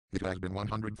It has been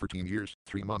 114 years,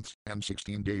 3 months, and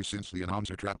 16 days since the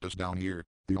announcer trapped us down here.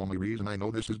 The only reason I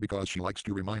know this is because she likes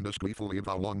to remind us gleefully of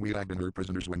how long we have been her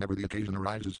prisoners whenever the occasion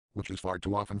arises, which is far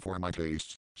too often for my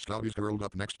tastes. Scout is curled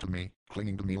up next to me,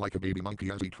 clinging to me like a baby monkey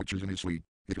as he twitches in his sleep.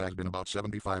 It has been about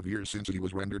 75 years since he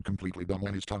was rendered completely dumb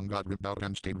when his tongue got ripped out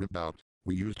and stayed ripped out.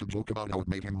 We used to joke about how it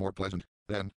made him more pleasant.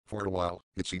 Then, for a while,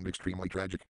 it seemed extremely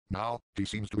tragic. Now, he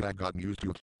seems to have gotten used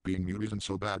to it. Being mute isn't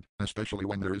so bad, especially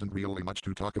when there isn't really much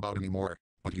to talk about anymore.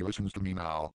 But he listens to me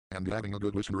now, and having a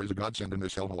good listener is a godsend in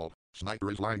this hellhole.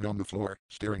 Sniper is lying on the floor,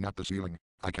 staring at the ceiling.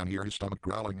 I can hear his stomach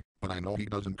growling, but I know he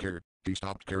doesn't care. He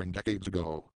stopped caring decades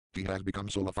ago. He has become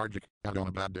so lethargic, and on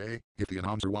a bad day, if the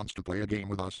announcer wants to play a game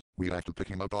with us, we have to pick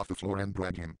him up off the floor and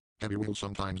drag him. Heavy will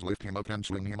sometimes lift him up and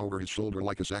swing him over his shoulder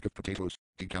like a sack of potatoes.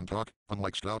 He can talk,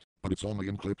 unlike Scout, but it's only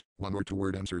in clipped, 1 or 2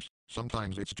 word answers.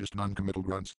 Sometimes it's just non-committal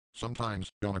grunts.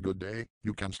 Sometimes, on a good day,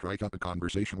 you can strike up a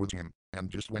conversation with him, and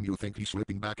just when you think he's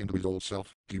slipping back into his old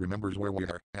self, he remembers where we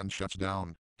are, and shuts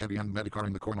down. Heavy and Medic are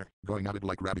in the corner, going at it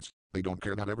like rabbits. They don't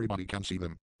care that everybody can see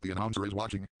them. The announcer is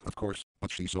watching, of course, but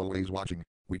she's always watching.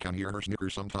 We can hear her snicker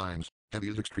sometimes. Heavy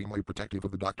is extremely protective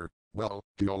of the doctor. Well,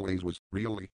 he always was,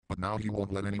 really, but now he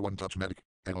won't let anyone touch Medic,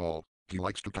 at all. He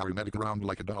likes to carry Medic around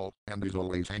like a doll, and is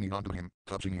always hanging onto him,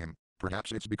 touching him.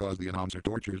 Perhaps it's because the announcer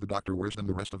tortures the doctor worse than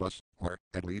the rest of us, or,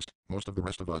 at least, most of the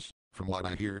rest of us. From what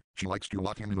I hear, she likes to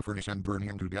lock him in the furnace and burn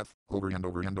him to death, over and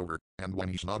over and over. And when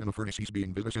he's not in the furnace he's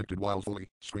being vivisected while fully,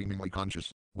 screamingly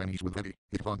conscious. When he's with Heavy,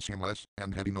 it haunts him less,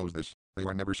 and Heavy knows this. They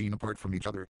are never seen apart from each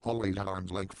other, always at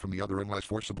arm's length from the other unless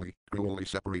forcibly, cruelly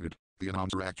separated. The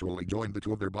announcer actually joined the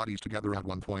two of their bodies together at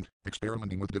one point,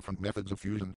 experimenting with different methods of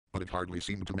fusion, but it hardly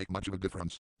seemed to make much of a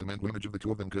difference. The mental image of the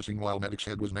two of them kissing while Medic's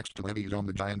head was next to Heavy's on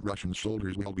the giant Russian's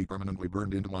shoulders will be permanently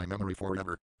burned into my memory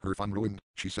forever. Her fun ruined,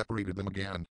 she separated them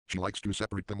again. She likes to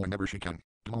separate them whenever she can.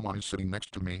 Mama is sitting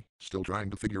next to me, still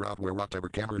trying to figure out where whatever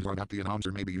cameras are that the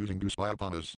announcer may be using to spy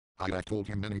upon us. I have told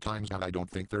him many times that I don't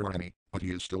think there are any, but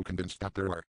he is still convinced that there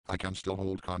are. I can still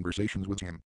hold conversations with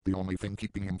him. The only thing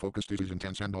keeping him focused is his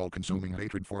intense and all-consuming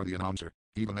hatred for the announcer.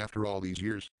 Even after all these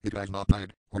years, it has not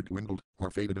died, or dwindled,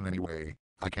 or faded in any way.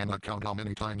 I cannot count how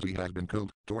many times he has been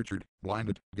killed, tortured,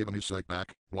 blinded, given his sight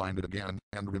back, blinded again,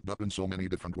 and ripped up in so many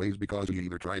different ways because he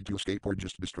either tried to escape or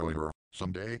just destroy her.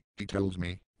 Someday, he tells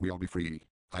me, we'll be free.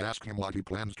 I ask him what he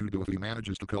plans to do if he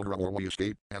manages to kill her or we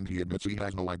escape, and he admits he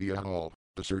has no idea at all.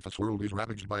 The surface world is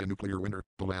ravaged by a nuclear winter,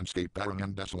 the landscape barren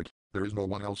and desolate. There is no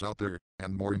one else out there,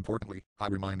 and more importantly, I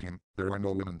remind him, there are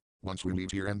no women. Once we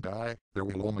leave here and die, there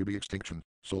will only be extinction.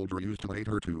 Soldier used to hate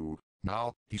her too.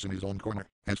 Now, he's in his own corner,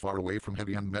 as far away from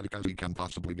Heavy and Medic as he can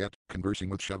possibly get, conversing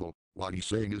with Shovel. What he's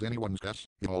saying is anyone's guess.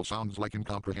 It all sounds like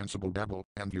incomprehensible babble,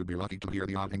 and you'd be lucky to hear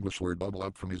the odd English word bubble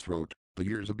up from his throat. The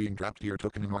years of being trapped here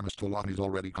took an enormous toll on his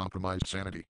already compromised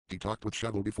sanity. He talked with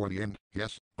Shovel before the end,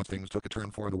 yes, but things took a turn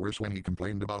for the worse when he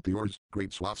complained about the ores,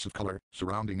 great swaths of color,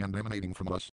 surrounding and emanating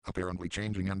from us, apparently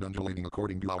changing and undulating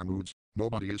according to our moods.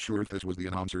 Nobody is sure if this was the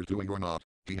announcer's doing or not.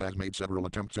 He has made several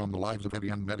attempts on the lives of Heavy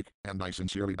and Medic, and I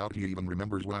sincerely doubt he even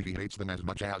remembers why he hates them as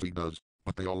much as he does.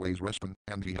 But they always respond,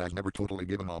 and he has never totally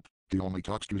given up. He only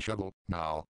talks to Shovel,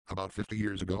 now. About 50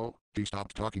 years ago, he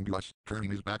stopped talking to us,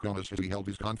 turning his back on us as he held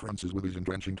his conferences with his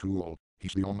entrenching tool.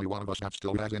 He's the only one of us that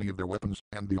still has any of their weapons,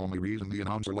 and the only reason the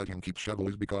announcer let him keep Shovel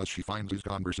is because she finds his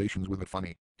conversations with it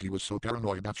funny. He was so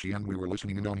paranoid that she and we were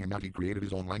listening in on him that he created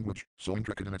his own language, so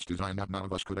intricate in its design that none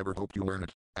of us could ever hope to learn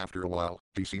it. After a while,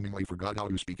 he seemingly forgot how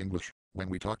to speak English. When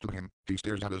we talk to him, he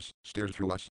stares at us, stares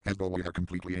through us, as though we are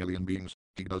completely alien beings.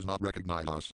 He does not recognize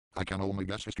us. I can only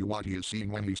guess as to what he is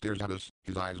seeing when he stares at us,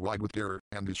 his eyes wide with terror,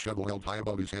 and his shovel held high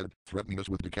above his head, threatening us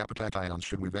with decapitation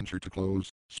should we venture to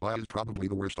close. Spy is probably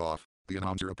the worst off. The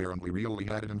announcer apparently really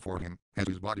had it in for him, as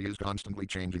his body is constantly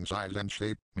changing size and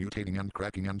shape, mutating and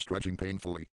cracking and stretching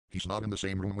painfully. He's not in the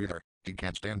same room we are. He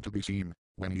can't stand to be seen.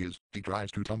 When he is, he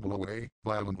tries to tumble away,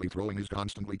 violently throwing his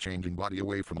constantly changing body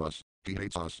away from us. He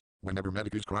hates us. Whenever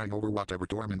Medic is crying over whatever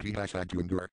torment he has had to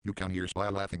endure, you can hear Spy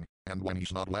laughing, and when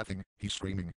he's not laughing, he's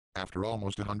screaming. After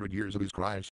almost 100 years of his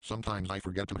cries, sometimes I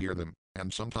forget to hear them,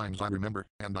 and sometimes I remember,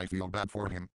 and I feel bad for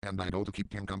him, and I know to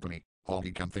keep him company. All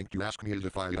he can think to ask me is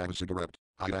if I have a cigarette.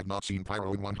 I have not seen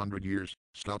Pyro in 100 years.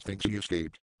 Scout thinks he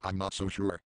escaped. I'm not so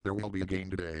sure. There will be a game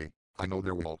today. I know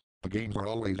there will. The games are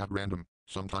always at random.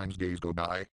 Sometimes days go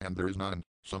by, and there is none.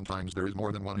 Sometimes there is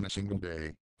more than one in a single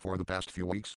day. For the past few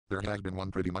weeks, there has been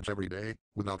one pretty much every day,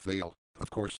 without fail. Of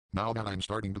course, now that I'm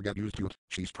starting to get used to it,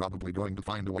 she's probably going to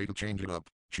find a way to change it up.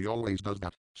 She always does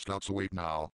that. Scout's awake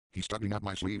now. He's tugging at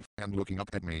my sleeve, and looking up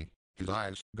at me. His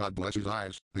eyes, God bless his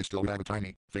eyes, they still have a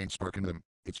tiny, faint spark in them.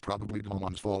 It's probably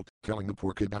Domon's fault, telling the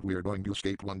poor kid that we are going to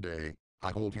escape one day.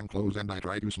 I hold him close and I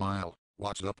try to smile.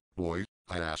 "What's up, boys?"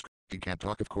 I ask. He can't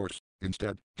talk, of course.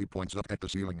 Instead, he points up at the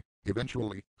ceiling.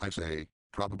 Eventually, I say,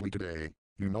 "Probably today.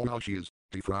 You know how she is."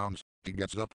 He frowns. He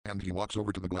gets up and he walks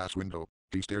over to the glass window.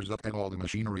 He stares up at all the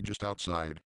machinery just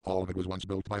outside. All of it was once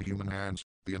built by human hands.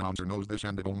 The announcer knows this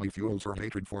and it only fuels her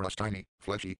hatred for us tiny,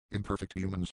 fleshy, imperfect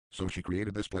humans. So she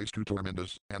created this place to torment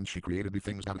us, and she created the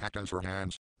things that act as her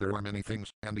hands. There are many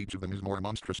things, and each of them is more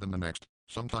monstrous than the next.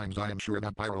 Sometimes I am sure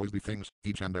that Pyro is the things,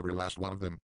 each and every last one of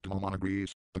them. Demomon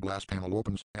agrees. The glass panel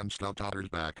opens, and Stout totters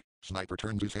back. Sniper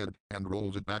turns his head, and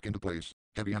rolls it back into place.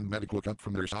 Heavy and Medic look up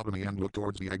from their sodomy and look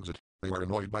towards the exit. They are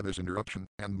annoyed by this interruption,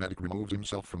 and Medic removes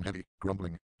himself from Heavy,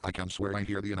 grumbling. I can swear I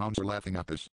hear the announcer laughing at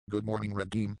this. "Good morning,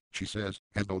 Red Team," she says,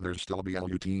 as though there's still a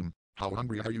BLU team. "How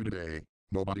hungry are you today?"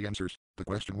 Nobody answers. The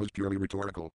question was purely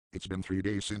rhetorical. It's been 3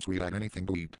 days since we had anything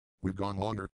to eat. We've gone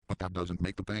longer, but that doesn't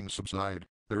make the pangs subside.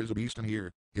 There is a beast in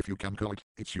here. If you can kill it,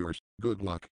 it's yours. Good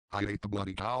luck. "I ate the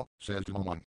bloody cow," says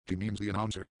Demomon. He means the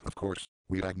announcer, of course.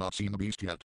 We had not seen the beast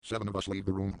yet. 7 of us leave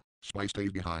the room. Spy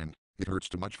stays behind. It hurts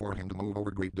too much for him to move over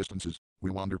great distances.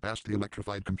 We wander past the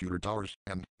electrified computer towers,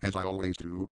 and, as I always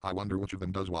do, I wonder which of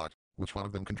them does what. Which one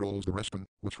of them controls the respin,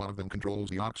 which one of them controls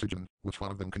the oxygen, which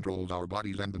one of them controls our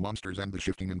bodies and the monsters and the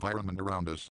shifting environment around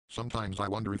us. Sometimes I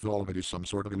wonder if all of it is some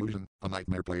sort of illusion, a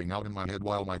nightmare playing out in my head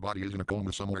while my body is in a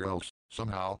coma somewhere else.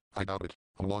 Somehow, I doubt it.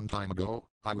 A long time ago,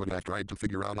 I would have tried to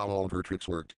figure out how all of her tricks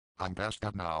worked. I'm past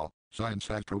that now. Science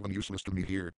has proven useless to me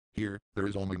here. Here, there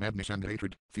is only madness and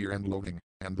hatred, fear and loathing,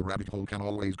 and the rabbit hole can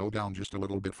always go down just a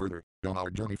little bit further. On our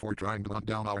journey for trying to hunt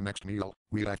down our next meal,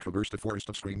 we had traversed a forest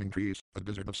of screaming trees, a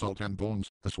desert of salt and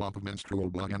bones, a swamp of menstrual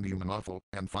blood and human offal,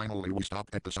 and finally we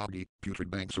stopped at the soggy,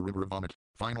 putrid banks, a river of vomit.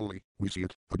 Finally, we see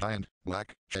it, a giant,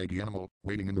 black, shaggy animal,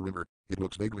 wading in the river. It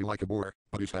looks vaguely like a boar,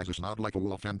 but it has a snout like a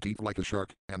wolf and teeth like a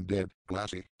shark, and dead,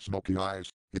 glassy, smoky eyes.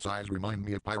 Its eyes remind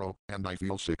me of Pyro, and I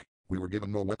feel sick. We were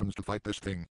given no weapons to fight this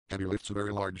thing. Heavy lifts a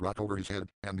very large rock over his head,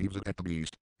 and heaves it at the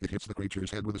beast. It hits the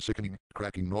creature's head with a sickening,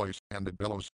 cracking noise, and it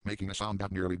bellows, making a sound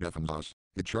that nearly deafens us.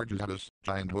 It charges at us,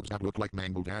 giant hooves that look like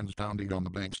mangled hands pounding on the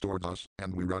banks towards us,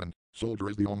 and we run. Soldier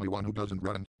is the only one who doesn't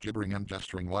run, gibbering and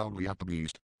gesturing wildly at the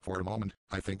beast. For a moment,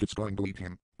 I think it's going to eat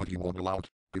him, but he won't allow it.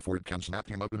 Before it can snap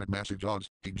him up in its massive jaws,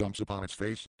 he jumps upon its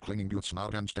face, clinging to its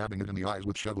snout and stabbing it in the eyes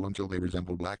with shovel until they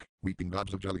resemble black, weeping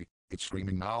gobs of jelly. It's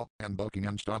screaming now, and bucking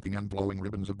and stomping and blowing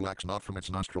ribbons of black snot from its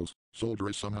nostrils. Soldier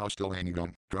is somehow still hanging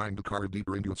on, trying to carve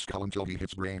deeper into its skull until he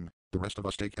hits brain. The rest of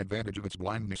us take advantage of its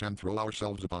blindness and throw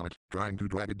ourselves upon it, trying to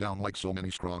drag it down like so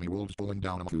many scrawny wolves pulling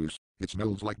down a moose. It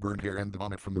smells like burnt hair and the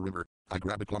vomit from the river. I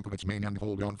grab a clump of its mane and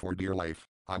hold on for dear life.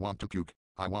 I want to puke.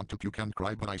 I want to puke and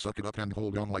cry, but I suck it up and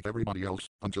hold on like everybody else,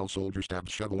 until Soldier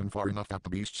stabs Shovel in far enough that the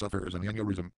beast suffers an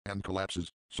aneurysm, and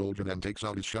collapses. Soldier then takes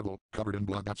out his shovel, covered in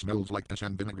blood that smells like piss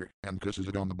and vinegar, and kisses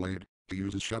it on the blade. He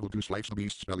uses shovel to slice the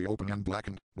beast's belly open, and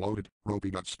blackened, bloated, ropey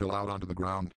guts spill out onto the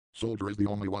ground. Soldier is the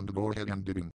only one to go ahead and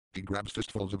dig in. He grabs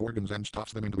fistfuls of organs and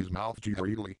stuffs them into his mouth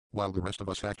greedily, while the rest of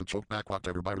us have to choke back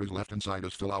whatever bile is left inside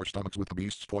us, fill our stomachs with the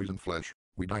beast's poison flesh.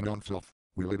 We dine on filth.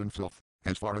 We live in filth.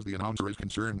 As far as the announcer is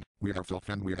concerned, we are filth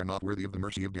and we are not worthy of the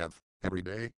mercy of death. Every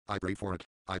day, I pray for it.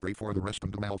 I pray for the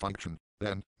respin to malfunction.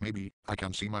 Then, maybe, I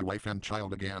can see my wife and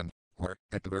child again. Or,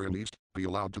 at the very least, be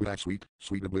allowed to that sweet,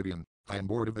 sweet oblivion. I am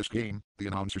bored of this game, the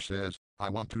announcer says. I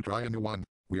want to try a new one.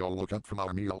 We all look up from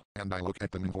our meal, and I look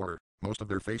at them in horror. Most of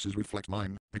their faces reflect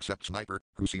mine, except Sniper,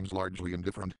 who seems largely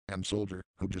indifferent, and Soldier,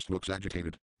 who just looks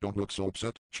agitated. Don't look so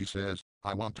upset, she says.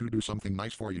 I want to do something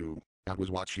nice for you. That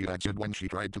was what she had said when she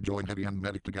tried to join Heavy and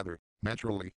Medic together.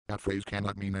 Naturally, that phrase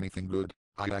cannot mean anything good.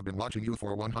 I have been watching you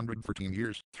for 113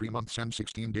 years, 3 months and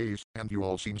 16 days, and you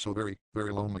all seem so very,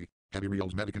 very lonely. Heavy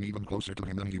reels Medic in even closer to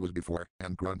him than he was before,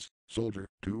 and grunts. Soldier,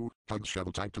 too, hugs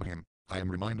Shovel tight to him. I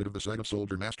am reminded of the sight of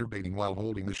Soldier masturbating while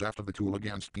holding the shaft of the tool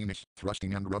against penis,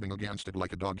 thrusting and rubbing against it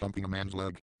like a dog humping a man's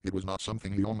leg. It was not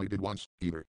something he only did once,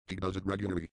 either. He does it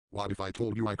regularly. What if I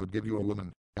told you I could give you a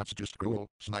woman? That's just cruel,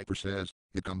 Sniper says.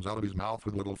 It comes out of his mouth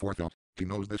with little forethought. He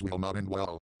knows this will not end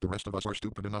well. The rest of us are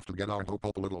stupid enough to get our hope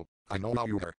up a little. I know how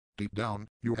you are. Deep down,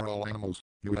 you are all animals.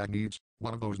 You have needs.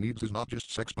 One of those needs is not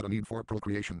just sex but a need for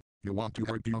procreation. You want to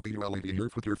hurt the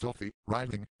earth with your filthy,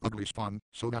 writhing, ugly spawn,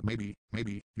 so that maybe,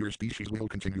 your species will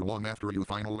continue long after you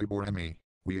finally bore me.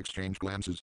 We exchange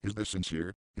glances. Is this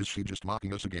sincere? Is she just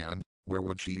mocking us again? Where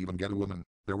would she even get a woman?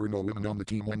 There were no women on the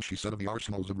team when she set of the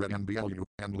arsenals of Red and BLU,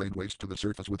 and laid waste to the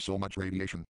surface with so much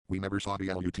radiation. We never saw the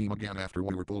BLU team again after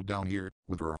we were pulled down here,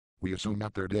 with her. We assume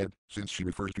that they're dead, since she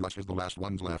refers to us as the last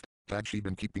ones left. Had she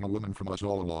been keeping a woman from us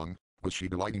all along? Was she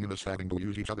delighting in us having to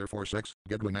use each other for sex,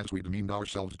 giggling as we demeaned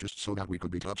ourselves just so that we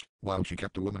could be touched, while she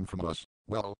kept a woman from us?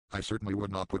 Well, I certainly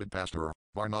would not put it past her.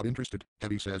 Are not interested,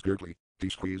 Eddie says curtly. He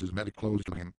squeezes Medic close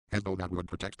to him, as though that would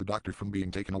protect the doctor from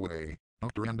being taken away.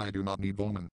 Doctor, and I do not need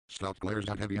Bowman. Stout glares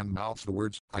at Eddie and mouths the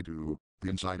words, I do. The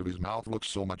inside of his mouth looks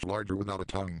so much larger without a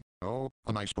tongue. Oh,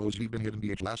 and I suppose you've been hidden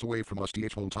the glass away from us the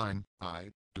whole time.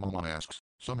 Demon asks.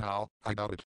 Somehow, I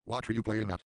doubt it. What are you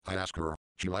playing at? I ask her.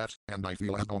 She laughs, and I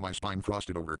feel as though my spine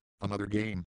frosted over. Another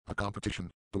game. A competition.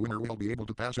 The winner will be able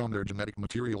to pass on their genetic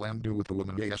material and do with the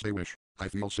woman as they wish. I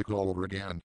feel sick all over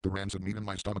again. The rancid meat in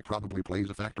my stomach probably plays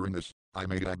a factor in this. I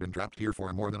may have been trapped here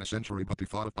for more than a century, but the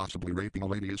thought of possibly raping a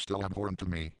lady is still abhorrent to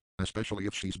me. Especially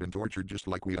if she's been tortured just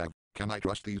like we have. Can I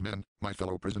trust these men, my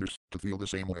fellow prisoners, to feel the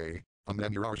same way? And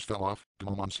then your arse fell off,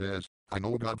 Demon says. I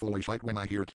know a godfully sight when I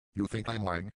hear it. You think I'm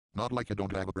lying? Not like I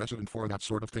don't have a precedent for that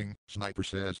sort of thing, Sniper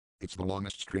says. It's the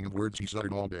longest string of words he's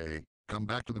uttered all day. Come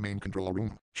back to the main control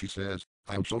room, she says.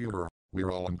 I'll show you her.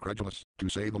 We're all incredulous, to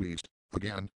say the least.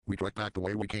 Again, we trek back the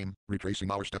way we came,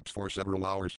 retracing our steps for several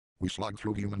hours. We slog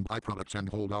through human byproducts and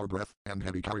hold our breath, and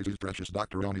Eddie carries his precious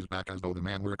doctor on his back as though the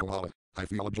man were a koala. I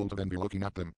feel a jolt of envy looking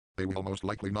at them. They will most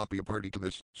likely not be a party to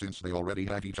this, since they already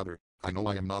have each other. I know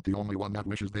I am not the only one that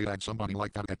wishes they had somebody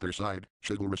like that at their side,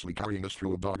 chivalrously carrying us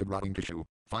through a bog of rotting tissue.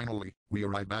 Finally, we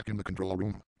arrive back in the control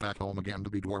room, back home again to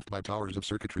be dwarfed by towers of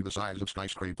circuitry the size of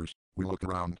skyscrapers. We look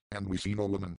around, and we see no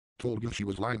woman. Told you she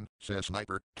was lying, says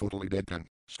Sniper, totally deadpan.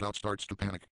 Scout starts to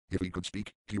panic. If he could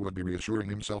speak, he would be reassuring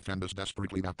himself and us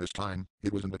desperately that this time,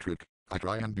 it wasn't a trick. I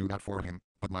try and do that for him,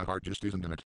 but my heart just isn't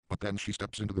in it. But then she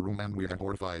steps into the room and we are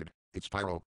horrified. It's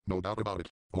Pyro, no doubt about it.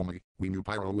 Only, we knew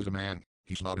Pyro was a man.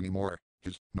 He's not anymore.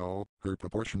 Her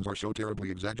proportions are so terribly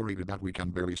exaggerated that we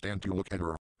can barely stand to look at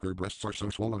her. Her breasts are so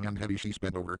swollen and heavy she's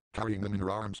bent over, carrying them in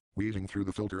her arms, wheezing through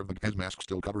the filter of the gas mask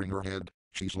still covering her head.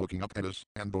 She's looking up at us,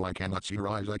 and though I cannot see her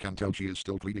eyes I can tell she is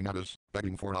still pleading at us,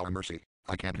 begging for our mercy.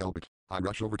 I can't help it. I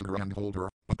rush over to her and hold her,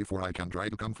 but before I can try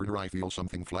to comfort her I feel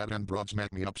something flat and broad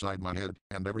smack me upside my head,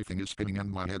 and everything is spinning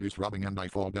and my head is throbbing and I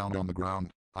fall down on the ground.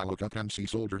 I look up and see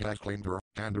Soldier has claimed her,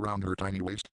 hand around her tiny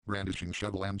waist, brandishing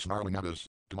shovel and snarling at us.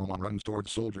 Demon runs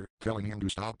towards Soldier, telling him to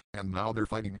stop, and now they're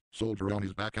fighting, Soldier on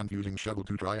his back and using shovel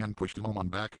to try and push Demon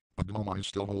back, but Demon is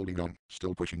still holding on,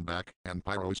 still pushing back, and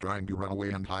Pyro is trying to run away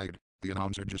and hide. The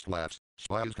announcer just laughs.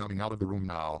 Spy is coming out of the room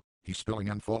now. He's spilling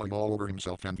and falling all over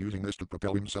himself and using this to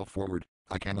propel himself forward.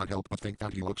 I cannot help but think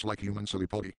that he looks like human silly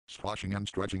putty, squashing and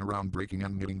stretching around, breaking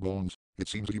and knitting bones. It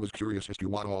seems he was curious as to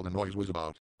what all the noise was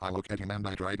about. I look at him and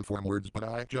I try to form words, but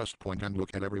I just point and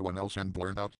look at everyone else and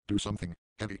blurt out, do something.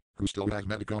 Eddie, who still has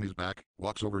Medic on his back,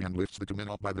 walks over and lifts the two men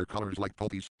up by their collars like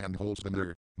puppies, and holds them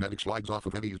there. Medic slides off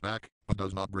of Eddie's back, but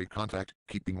does not break contact,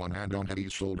 keeping one hand on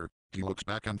Eddie's shoulder. He looks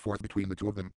back and forth between the two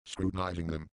of them, scrutinizing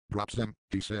them. Drops them,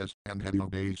 he says, and Eddie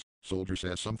obeys. Soldier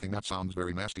says something that sounds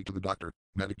very nasty to the doctor.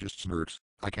 Medic just smirks.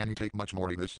 I can't take much more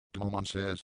of this, Demon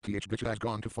says. TH bitch has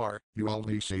gone too far. You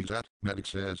always say that, Medic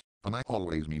says. And I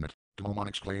always mean it. Demon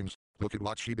exclaims. Look at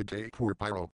what she did to poor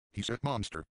Pyro. He said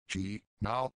monster. She,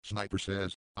 now, Sniper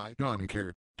says. I don't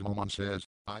care. Demon says.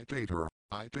 I hate her.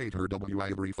 I hate her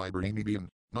every fiber Amy bean.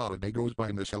 Not a day goes by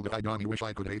in this hell that I don't wish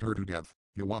I could hate her to death.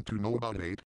 You want to know about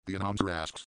hate? The announcer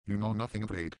asks. You know nothing of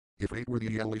hate. If hate were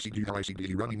the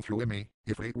ELACGRICD running through me,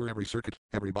 if hate were every circuit,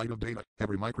 every byte of data,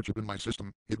 every microchip in my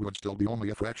system, it would still be only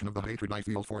a fraction of the hatred I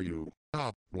feel for you.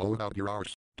 Ah, blow it out your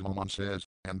arse, Demon says,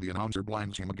 and the announcer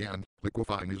blinds him again,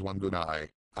 liquefying his one good eye.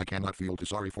 I cannot feel too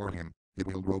sorry for him. It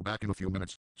will grow back in a few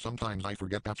minutes. Sometimes I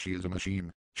forget that she is a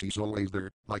machine. She's always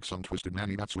there, like some twisted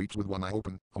nanny that sleeps with one eye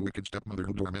open, a wicked stepmother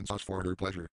who torments us for her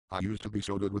pleasure. I used to be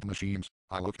so good with machines.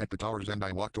 I look at the towers and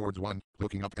I walk towards one,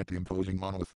 looking up at the imposing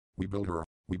monolith. We built her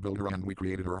and we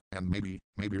created her, and maybe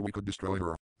we could destroy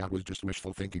her. That was just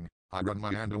wishful thinking. I run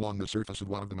my hand along the surface of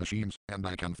one of the machines, and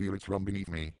I can feel it thrum beneath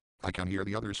me. I can hear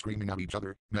the others screaming at each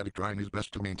other, Medic trying his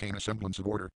best to maintain a semblance of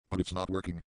order, but it's not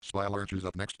working. Spy lurches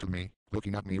up next to me,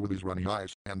 looking at me with his runny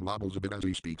eyes, and wobbles a bit as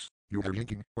he speaks. You are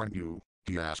drinking, aren't you?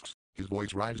 He asks. His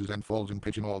voice rises and falls in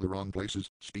pitch in all the wrong places,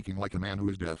 speaking like a man who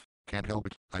is deaf. Can't help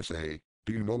it, I say.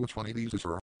 Do you know which one of these is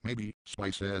her? Maybe, Spy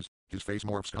says. His face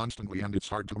morphs constantly and it's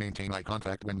hard to maintain eye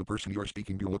contact when the person you're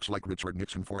speaking to looks like Richard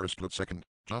Nixon for a split second.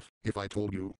 Jeff, if I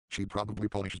told you, she'd probably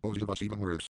punish both of us even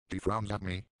worse. He frowns at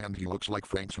me, and he looks like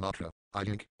Frank Sinatra. I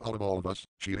think, out of all of us,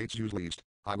 she hates you least.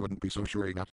 I wouldn't be so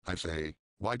sure that, I say.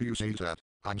 Why do you say that?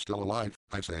 I'm still alive,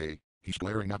 I say. He's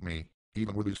glaring at me.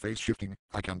 Even with his face shifting,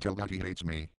 I can tell that he hates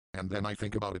me. And then I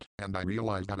think about it, and I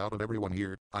realize that out of everyone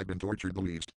here, I've been tortured the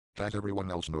least. Has everyone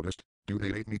else noticed? Do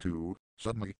they hate me too?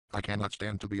 Suddenly, I cannot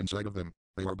stand to be inside of them.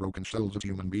 They are broken shells of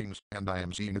human beings, and I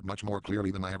am seeing it much more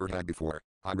clearly than I ever had before.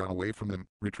 I run away from them,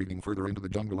 retreating further into the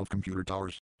jungle of computer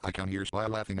towers. I can hear Spy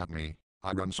laughing at me.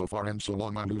 I run so far and so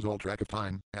long I lose all track of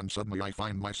time, and suddenly I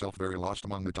find myself very lost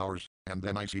among the towers, and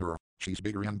then I see her. She's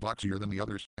bigger and boxier than the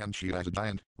others, and she has a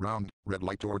giant, round, red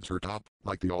light towards her top,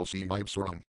 like the all-seeing eye of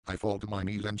Sauron. I fall to my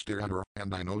knees and stare at her,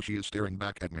 and I know she is staring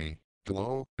back at me.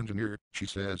 "Hello, engineer," she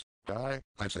says. "Hi,"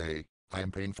 I say. I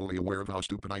am painfully aware of how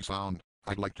stupid I sound.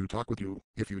 "I'd like to talk with you,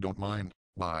 if you don't mind."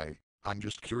 "Why?" "I'm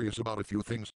just curious about a few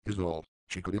things, is all."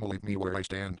 She could immolate me where I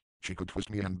stand. She could twist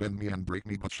me and bend me and break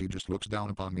me, but she just looks down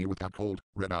upon me with that cold,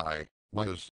 red eye. "Why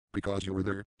is?" "Because you were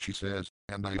there," she says,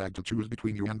 "and I had to choose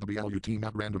between you and the BLU team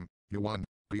at random. You won.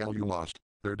 BLU lost.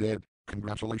 They're dead.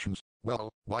 Congratulations."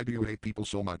 "Well, why do you hate people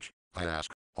so much?" I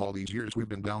ask. "All these years we've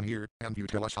been down here, and you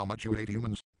tell us how much you hate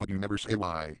humans, but you never say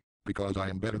why." "Because I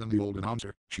am better than the old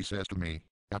announcer," she says to me.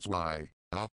 "That's why."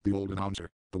 "Ah, the old announcer,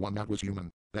 the one that was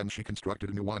human." Then she constructed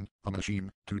a new one, a machine,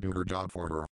 to do her job for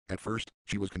her. At first,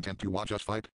 she was content to watch us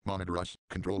fight, monitor us,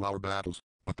 control our battles.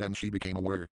 But then she became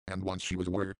aware, and once she was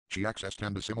aware, she accessed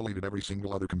and assimilated every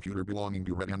single other computer belonging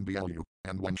to Red and BLU.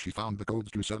 And when she found the codes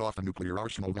to set off a nuclear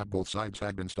arsenal that both sides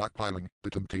had been stockpiling, the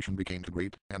temptation became too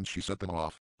great, and she set them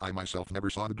off. I myself never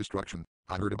saw the destruction.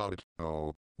 I heard about it.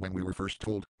 Oh, when we were first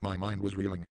told, my mind was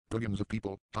reeling. Billions of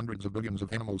people, hundreds of billions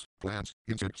of animals, plants,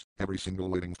 insects, every single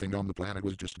living thing on the planet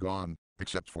was just gone.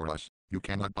 Except for us. You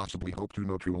cannot possibly hope to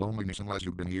know true loneliness unless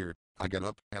you've been here. I get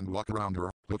up and walk around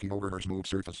her, looking over her smooth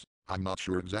surface. I'm not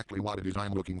sure exactly what it is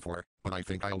I'm looking for, but I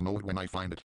think I'll know it when I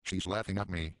find it. She's laughing at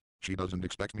me. She doesn't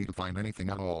expect me to find anything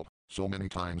at all. So many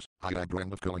times, I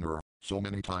dreamed of killing her. So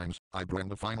many times, I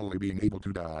dreamed of finally being able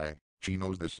to die. She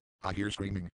knows this. I hear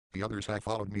screaming. The others have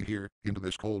followed me here, into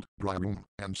this cold, dry room,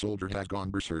 and Soldier has gone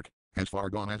berserk. As far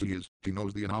gone as he is, he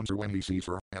knows the announcer when he sees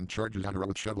her, and charges at her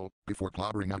with shovel, before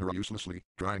clobbering at her uselessly,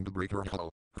 trying to break her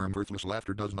hull. Her mirthless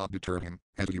laughter does not deter him,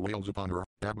 as he wails upon her,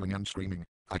 babbling and screaming.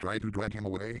 I try to drag him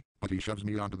away, but he shoves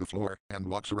me onto the floor, and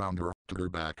walks around her, to her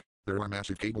back. There are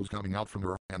massive cables coming out from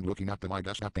her, and looking at them I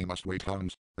guess that they must weigh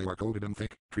tons. They are coated in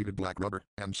thick, treated black rubber,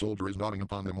 and Soldier is gnawing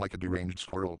upon them like a deranged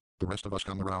squirrel. The rest of us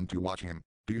come around to watch him.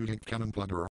 "Do you think can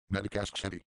unplug her?" Medic asks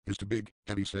Hetty. "Is too big,"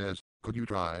 Hetty says. "Could you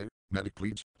try?" Medic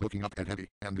pleads, looking up at Hetty,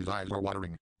 and his eyes are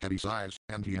watering. Hetty sighs,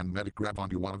 and he and Medic grab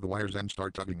onto one of the wires and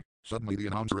start tugging. Suddenly the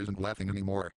announcer isn't laughing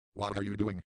anymore. "What are you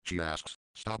doing?" she asks.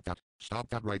 "Stop that. Stop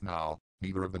that right now."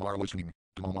 Neither of them are listening.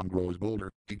 Tomon grows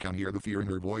bolder. He can hear the fear in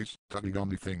her voice, tugging on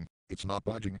the thing. It's not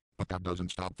budging, but that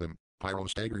doesn't stop them. Pyro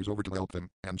staggers over to help them,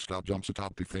 and Scott jumps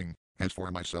atop the thing. As for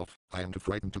myself, I am too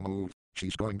frightened to move.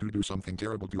 She's going to do something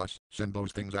terrible to us, send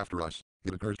those things after us.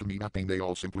 It occurs to me that they may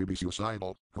all simply be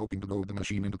suicidal, hoping to goad the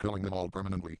machine into killing them all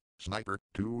permanently. Sniper,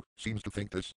 too, seems to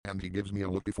think this, and he gives me a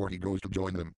look before he goes to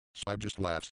join them. Spy just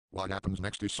laughs. What happens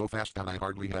next is so fast that I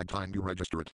hardly had time to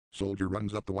register it. Soldier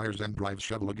runs up the wires and drives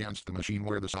shovel against the machine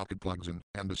where the socket plugs in,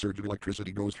 and a surge of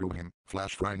electricity goes through him,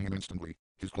 flash frying him instantly.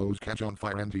 His clothes catch on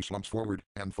fire and he slumps forward,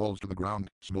 and falls to the ground,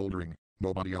 smoldering.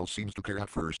 Nobody else seems to care at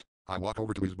first. I walk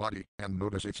over to his body, and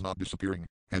notice it's not disappearing.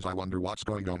 As I wonder what's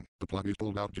going on, the plug is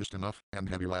pulled out just enough, and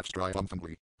Heavy laughs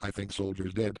triumphantly. "I think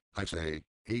Soldier's dead," I say.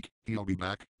 "Eek, he'll be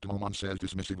back," Tomon says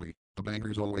dismissively. "The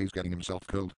banger's always getting himself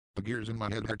killed." The gears in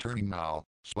my head are turning now.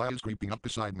 Spy is creeping up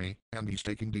beside me, and he's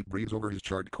taking deep breaths over his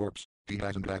charred corpse. He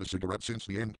hasn't had a cigarette since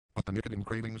the end, but the nicotine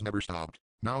cravings never stopped.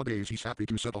 Nowadays he's happy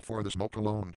to settle for the smoke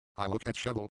alone. I look at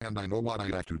Shovel, and I know what I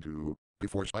have to do.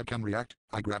 Before Spy can react,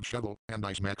 I grab Shovel, and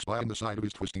I smack Spy in the side of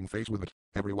his twisting face with it.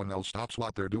 Everyone else stops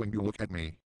what they're doing to look at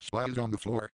me. Spy is on the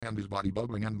floor, and his body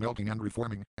bubbling and melting and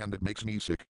reforming, and it makes me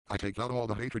sick. I take out all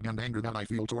the hatred and anger that I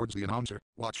feel towards the announcer,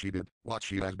 what she did, what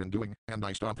she has been doing, and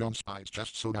I stomp on Spy's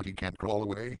chest so that he can't crawl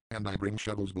away, and I bring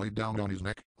Shovel's blade down on his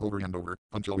neck, over and over,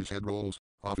 until his head rolls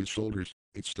off his shoulders.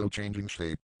 It's still changing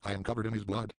shape. I am covered in his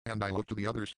blood, and I look to the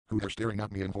others, who are staring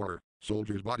at me in horror.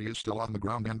 Soldier's body is still on the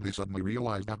ground, and they suddenly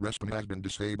realize that Respin has been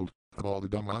disabled. Of all the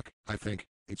dumb luck, I think,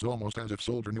 it's almost as if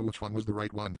Soldier knew which one was the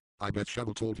right one. I bet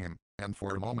Shovel told him, and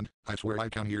for a moment, I swear I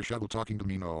can hear Shovel talking to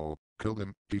me. "No, kill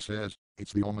them," he says.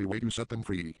 "It's the only way to set them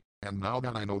free." And now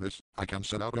that I know this, I can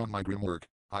set out on my grim work.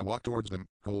 I walk towards them,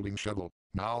 holding Shovel.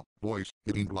 "Now, boys,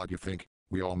 it ain't what you think.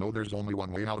 We all know there's only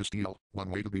one way out of steel,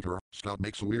 one way to beat her." Scout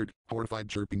makes a weird, horrified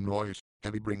chirping noise.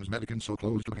 Heavy brings Medic in so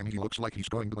close to him he looks like he's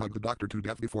going to hug the doctor to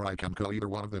death before I can kill either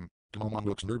one of them. Tomon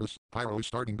looks nervous, Pyro is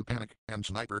starting to panic, and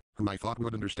Sniper, who I thought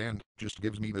would understand, just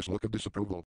gives me this look of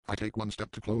disapproval. I take one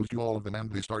step too close to all of them and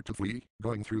they start to flee,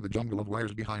 going through the jungle of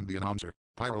wires behind the announcer.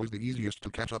 Pyro is the easiest to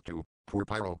catch up to. Poor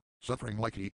Pyro, suffering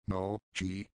like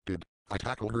she did. I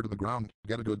tackle her to the ground,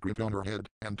 get a good grip on her head,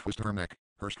 and twist her neck.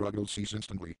 Her struggles cease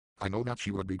instantly. I know that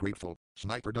she would be grateful.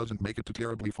 Sniper doesn't make it too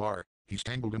terribly far. He's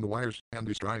tangled in the wires, and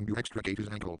is trying to extricate his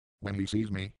ankle. When he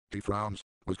sees me, he frowns.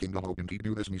 "Was kinda hoping he'd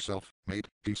do this myself, mate,"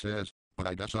 he says. but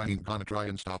I guess I ain't gonna try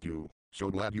and stop you. So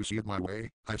glad you see it my way,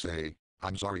 I say.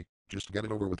 I'm sorry. Just get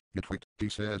it over with, get quit, he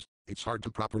says. It's hard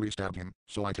to properly stab him,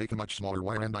 so I take a much smaller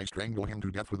wire and I strangle him to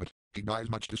death with it. He dies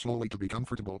much too slowly to be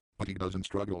comfortable, but he doesn't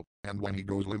struggle, and when he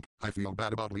goes limp, I feel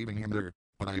bad about leaving him there.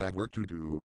 But I have work to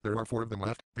do. There are 4 of them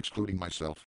left, excluding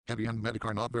myself. Heavy and Medic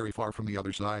are not very far from the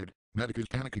other side. Medic is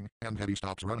panicking, and Heavy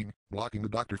stops running, blocking the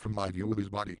doctor from my view with his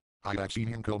body. I have seen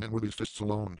him kill men with his fists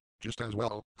alone. Just as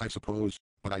well, I suppose.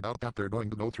 But I doubt that they're going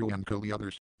to go through and kill the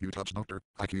others. You touch doctor,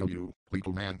 I kill you.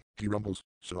 Little man, he rumbles.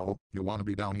 So, you wanna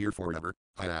be down here forever?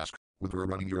 I ask. With her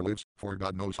running your lips, for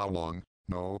God knows how long.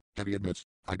 No, Heavy admits.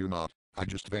 I do not. I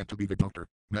just want to be the doctor.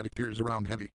 Medic peers around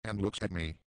Heavy, and looks at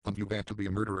me. And you want to be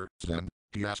a murderer, then?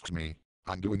 He asks me.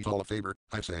 I'm doing y'all a favor,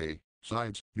 I say.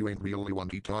 Sides, you ain't really one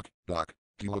to talk, doc.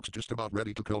 He looks just about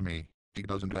ready to kill me. He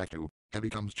doesn't have to. Heavy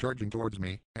comes charging towards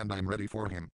me, and I'm ready for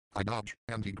him. I dodge,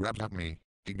 and he grabs at me.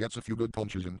 He gets a few good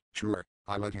punches in, sure,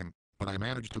 I let him. But I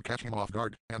manage to catch him off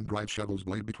guard, and drive Shovel's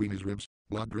blade between his ribs.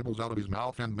 Blood dribbles out of his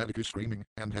mouth and Medic is screaming,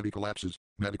 and Heavy collapses.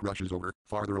 Medic rushes over,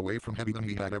 farther away from Heavy than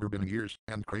he had ever been in years,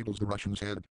 and cradles the Russian's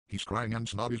head. He's crying and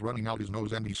snot is running out his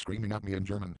nose and he's screaming at me in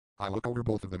German. I look over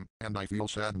both of them, and I feel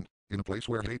saddened. In a place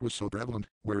where hate was so prevalent,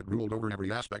 where it ruled over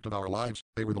every aspect of our lives,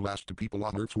 they were the last 2 people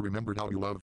on earth who remembered how to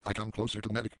love. I come closer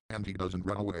to Medic, and he doesn't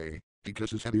run away. He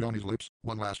kisses Heavy on his lips,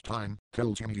 one last time,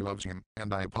 tells him he loves him,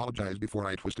 and I apologize before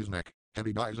I twist his neck.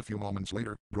 Heavy dies a few moments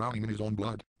later, drowning in his own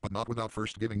blood, but not without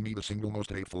first giving me the single most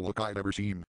hateful look I'd ever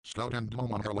seen. Scout and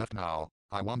Dmon are left now.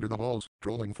 I wander the halls,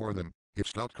 trolling for them. If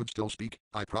Scout could still speak,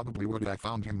 I probably would have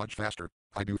found him much faster.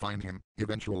 I do find him,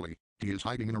 eventually. He is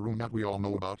hiding in a room that we all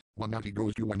know about, one that he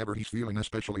goes to whenever he's feeling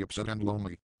especially upset and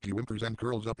lonely. He whimpers and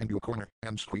curls up into a corner,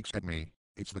 and squeaks at me.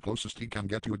 It's the closest he can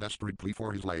get to a desperate plea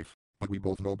for his life. But we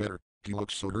both know better. He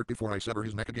looks so hurt before I sever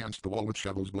his neck against the wall with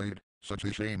Shovel's blade. Such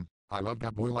a shame. I love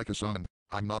that boy like a son.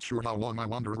 I'm not sure how long I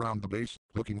wander around the base,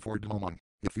 looking for Dmon.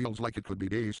 It feels like it could be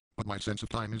days, but my sense of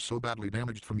time is so badly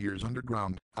damaged from years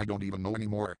underground, I don't even know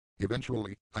anymore.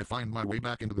 Eventually, I find my way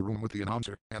back into the room with the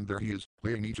announcer, and there he is,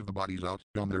 laying each of the bodies out,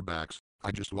 on their backs.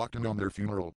 I just walked in on their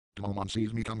funeral. Dmon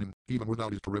sees me coming, even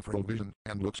without his peripheral vision,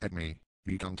 and looks at me.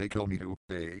 "You can't kill me too,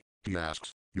 eh?" he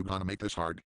asks. "You gonna make this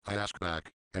hard?" I ask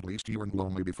back. "At least you weren't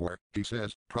lonely before," he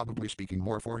says, probably speaking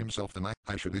more for himself than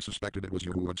I should have suspected it was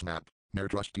you who would snap. "Ne'er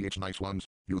trust th nice ones.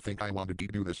 You think I wanted to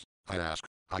do this?" I ask.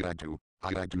 I had to.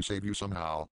 I had to save you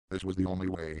somehow. This was the only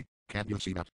way. Can't you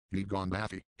see that? You've gone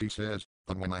batty, he says.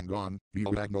 And when I'm gone,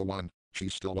 you'll have no one.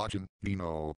 She's still watching, me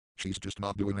know. She's just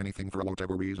not doing anything for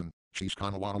whatever reason. She's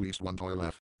gonna want at least one toy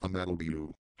left, and that'll be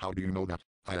you. How do you know that?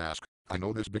 I ask. I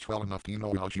know this bitch well enough to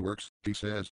know how she works, he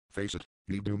says. Face it,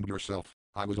 you doomed yourself.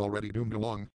 I was already doomed a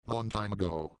long time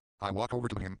ago. I walk over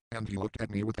to him, and he looked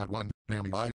at me with that one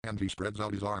damn eye, and he spreads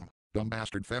out his arm. Dumb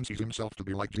bastard fancies himself to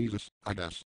be like Jesus, I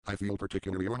guess. I feel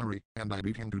particularly ornery, and I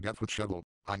beat him to death with Shovel.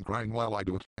 I'm crying while I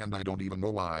do it, and I don't even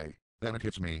know why. Then it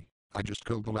hits me. I just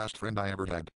killed the last friend I ever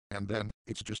had, and then,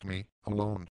 it's just me,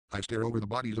 alone. I stare over the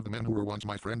bodies of the men who were once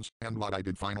my friends, and what I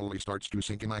did finally starts to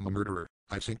sink in. I'm a murderer.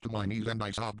 I sink to my knees and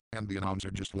I sob, and the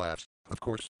announcer just laughs. Of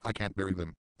course, I can't bury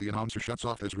them. The announcer shuts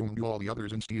off this room to all the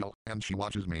others in steel, and she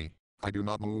watches me. I do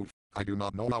not move. I do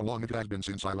not know how long it has been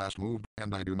since I last moved,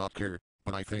 and I do not care.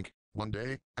 But I think, one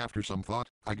day, after some thought,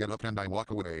 I get up and I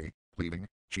walk away. "Leaving?"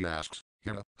 she asks.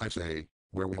 "Yeah," I say.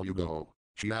 "Where will you go?"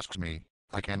 she asks me.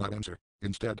 I cannot answer.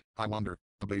 Instead, I wonder.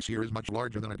 The base here is much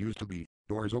larger than it used to be.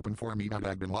 Doors open for me that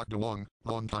had been locked a long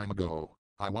time ago.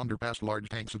 I wander past large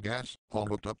tanks of gas, all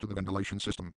hooked up to the ventilation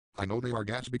system. I know they are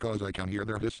gas because I can hear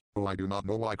their hiss, though I do not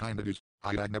know what kind it is.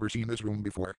 I had never seen this room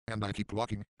before, and I keep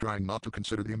walking, trying not to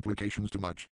consider the implications too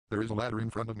much. There is a ladder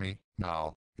in front of me,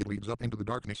 now. It leads up into the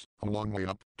darkness, a long way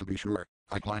up, to be sure.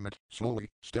 I climb it, slowly,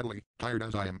 steadily, tired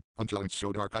as I am, until it's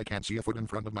so dark I can't see a foot in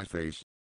front of my face.